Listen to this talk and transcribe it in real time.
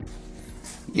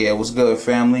Yeah, what's good,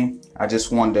 family? I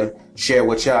just wanted to share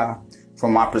with y'all,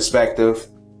 from my perspective,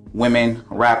 women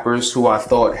rappers who I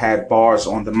thought had bars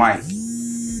on the mic.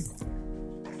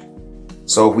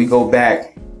 So if we go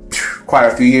back quite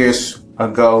a few years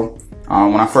ago,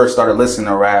 when I first started listening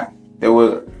to rap, there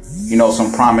were,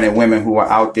 some prominent women who were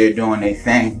out there doing their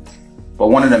thing. But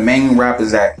one of the main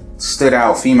rappers that stood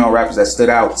out, female rappers that stood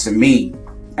out to me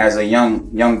as a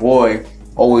young boy,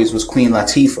 always was Queen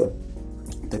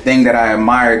Latifah. The thing that I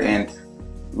admired and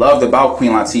loved about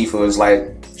Queen Latifah is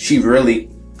like she really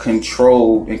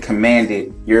controlled and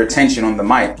commanded your attention on the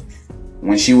mic.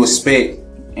 When she would spit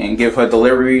and give her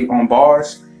delivery on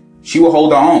bars, she would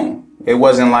hold her own. It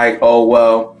wasn't like, oh,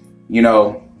 well,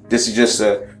 this is just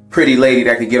a pretty lady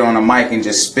that could get on a mic and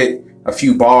just spit a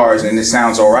few bars and it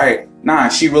sounds all right. Nah,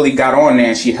 she really got on there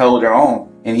and she held her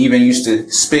own and even used to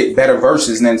spit better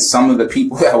verses than some of the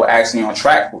people that were actually on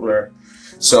track with her.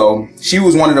 So she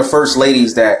was one of the first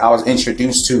ladies that I was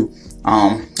introduced to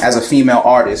as a female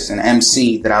artist and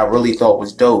MC that I really thought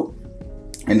was dope.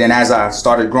 And then as I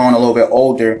started growing a little bit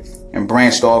older and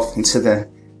branched off into the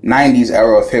 90s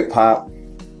era of hip hop,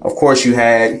 of course you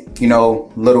had,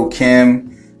 Lil'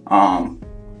 Kim,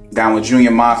 down with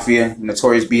Junior Mafia,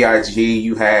 Notorious B.I.G.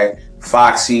 You had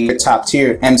Foxy, top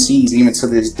tier MCs even to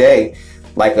this day,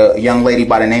 like a young lady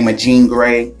by the name of Jean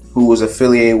Grae, who was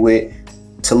affiliated with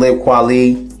Talib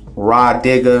Kweli, Rod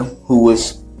Digger, who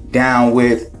was down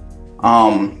with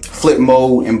Flip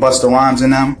Mode and Busta Rhymes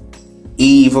and them.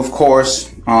 Eve, of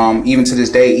course, even to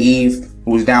this day, Eve,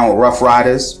 who was down with Rough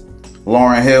Riders.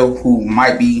 Lauryn Hill, who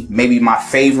might be maybe my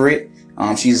favorite.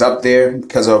 She's up there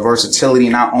because of her versatility,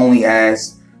 not only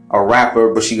as a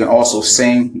rapper, but she can also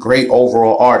sing. Great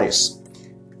overall artist.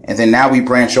 And then now we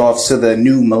branch off to the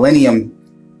new millennium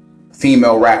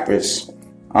female rappers.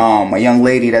 A young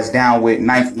lady that's down with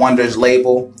Ninth Wonder's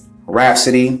label,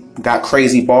 Rhapsody, got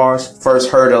crazy bars. First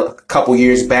heard a couple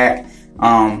years back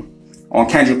on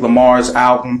Kendrick Lamar's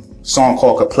album, song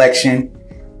called Complexion.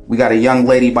 We got a young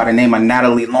lady by the name of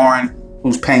Natalie Lauren,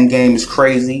 whose pen game is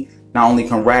crazy. Not only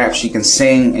can rap, she can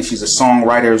sing, and she's a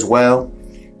songwriter as well.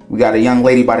 We got a young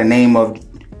lady by the name of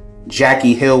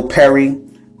Jackie Hill Perry,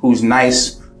 who's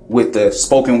nice with the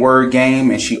spoken word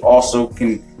game, and she also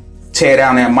can tear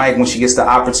down that mic when she gets the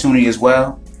opportunity as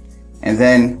well. And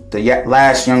then the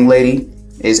last young lady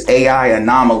is AI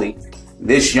Anomaly.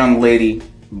 This young lady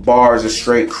bars are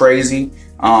straight crazy.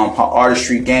 Her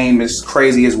artistry game is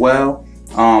crazy as well.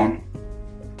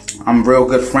 I'm real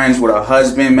good friends with her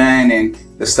husband, man, and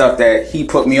the stuff that he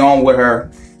put me on with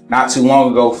her not too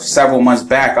long ago, several months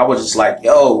back, I was just like,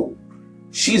 yo,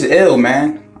 she's ill,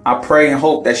 man. I pray and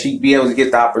hope that she'd be able to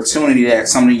get the opportunity that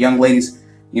some of the young ladies,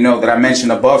 that I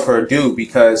mentioned above her do,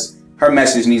 because her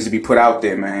message needs to be put out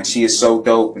there, man. She is so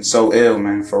dope and so ill,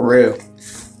 man, for real.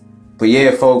 But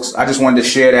yeah, folks, I just wanted to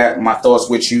share my thoughts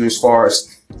with you as far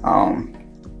as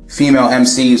female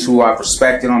MCs who I've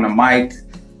respected on the mic.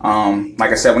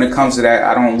 Like I said, when it comes to that,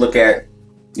 I don't look at,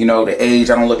 the age.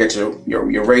 I don't look at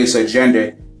your race or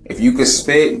gender. If you can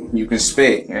spit, you can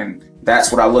spit. And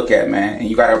that's what I look at, man. And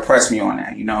you got to impress me on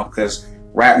that, because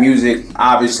rap music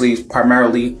obviously is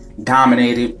primarily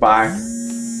dominated by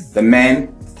the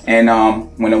men. And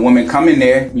when a woman come in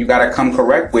there, you got to come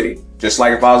correct with it. Just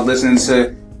like if I was listening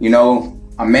to,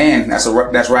 a man that's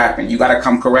rapping, you got to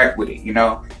come correct with it.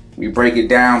 We break it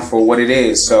down for what it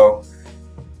is. So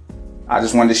I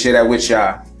just wanted to share that with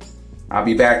y'all. I'll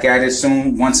be back at it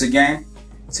soon once again.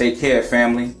 Take care,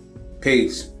 family.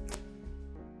 Peace.